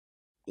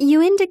You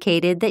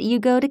indicated that you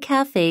go to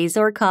cafes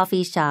or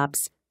coffee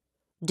shops.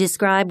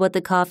 Describe what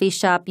the coffee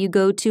shop you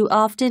go to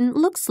often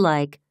looks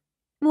like.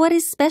 What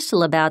is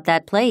special about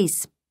that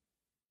place?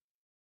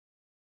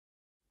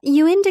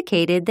 You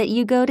indicated that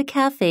you go to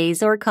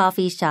cafes or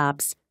coffee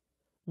shops.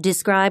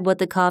 Describe what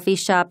the coffee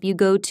shop you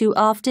go to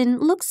often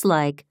looks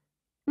like.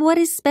 What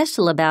is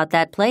special about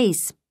that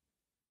place?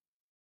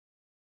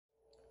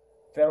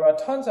 There are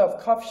tons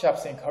of coffee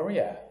shops in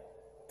Korea.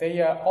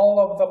 They are all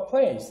over the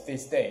place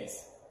these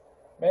days.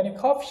 Many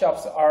coffee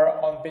shops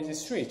are on busy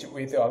streets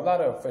with a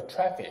lot of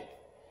traffic.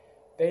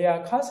 They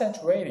are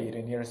concentrated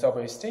near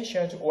subway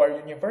stations or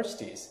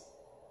universities.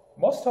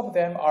 Most of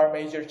them are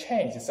major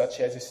chains such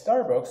as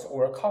Starbucks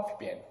or Coffee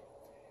Bean.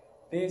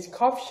 These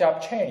coffee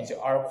shop chains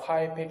are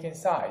quite big in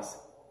size.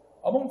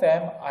 Among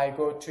them, I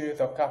go to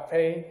the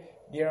cafe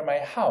near my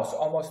house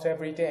almost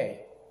every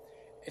day.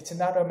 It's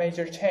not a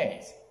major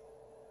chain.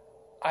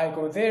 I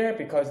go there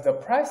because the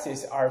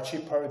prices are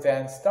cheaper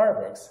than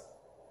Starbucks.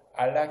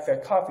 I like the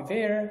coffee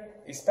there,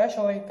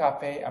 especially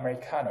Cafe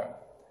Americano.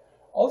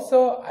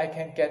 Also, I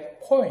can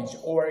get points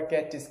or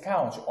get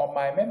discounts on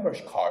my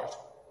membership card.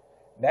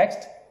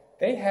 Next,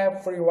 they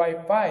have free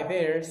Wi-Fi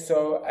there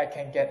so I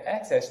can get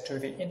access to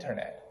the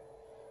internet.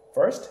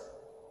 First,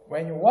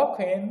 when you walk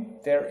in,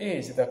 there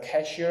is the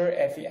cashier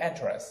at the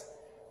entrance.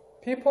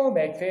 People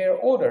make their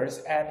orders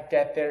and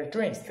get their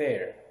drinks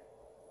there.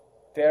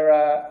 There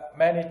are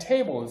many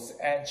tables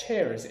and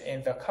chairs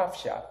in the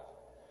coffee shop.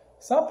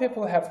 Some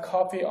people have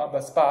coffee on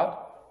the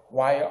spot,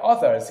 while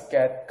others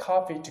get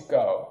coffee to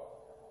go.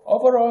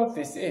 Overall,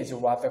 this is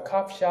what the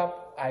coffee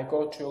shop I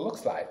go to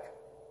looks like.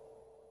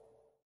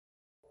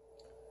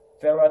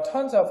 There are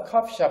tons of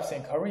coffee shops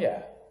in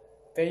Korea.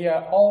 They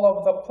are all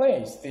over the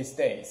place these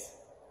days.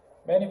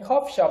 Many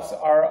coffee shops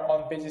are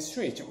on busy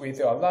streets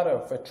with a lot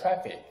of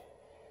traffic.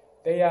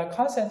 They are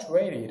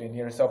concentrated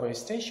near subway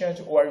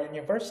stations or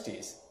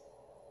universities.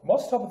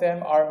 Most of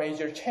them are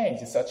major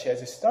chains such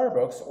as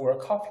Starbucks or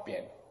Coffee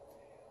Bean.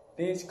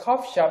 These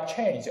coffee shop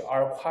chains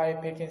are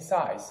quite big in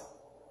size.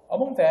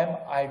 Among them,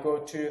 I go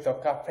to the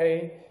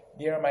cafe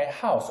near my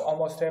house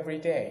almost every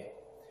day.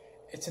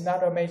 It's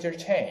not a major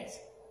chain.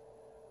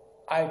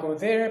 I go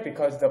there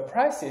because the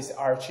prices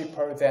are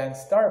cheaper than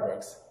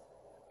Starbucks.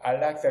 I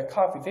like the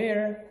coffee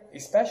there,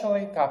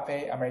 especially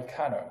Cafe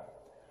Americano.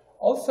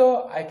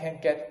 Also, I can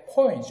get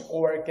points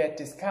or get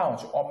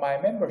discounts on my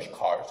membership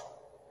card.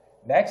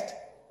 Next,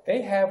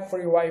 they have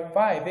free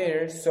Wi-Fi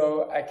there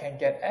so I can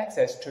get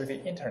access to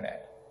the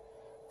internet.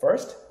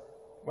 First,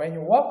 when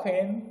you walk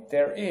in,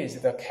 there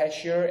is the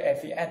cashier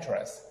at the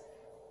entrance.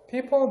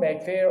 People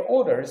make their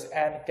orders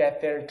and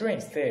get their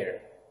drinks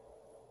there.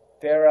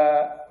 There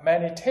are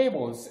many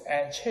tables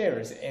and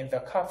chairs in the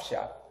coffee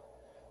shop.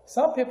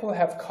 Some people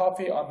have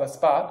coffee on the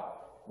spot,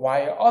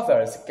 while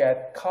others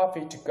get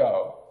coffee to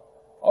go.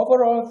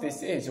 Overall,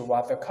 this is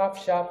what the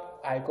coffee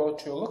shop I go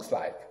to looks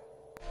like.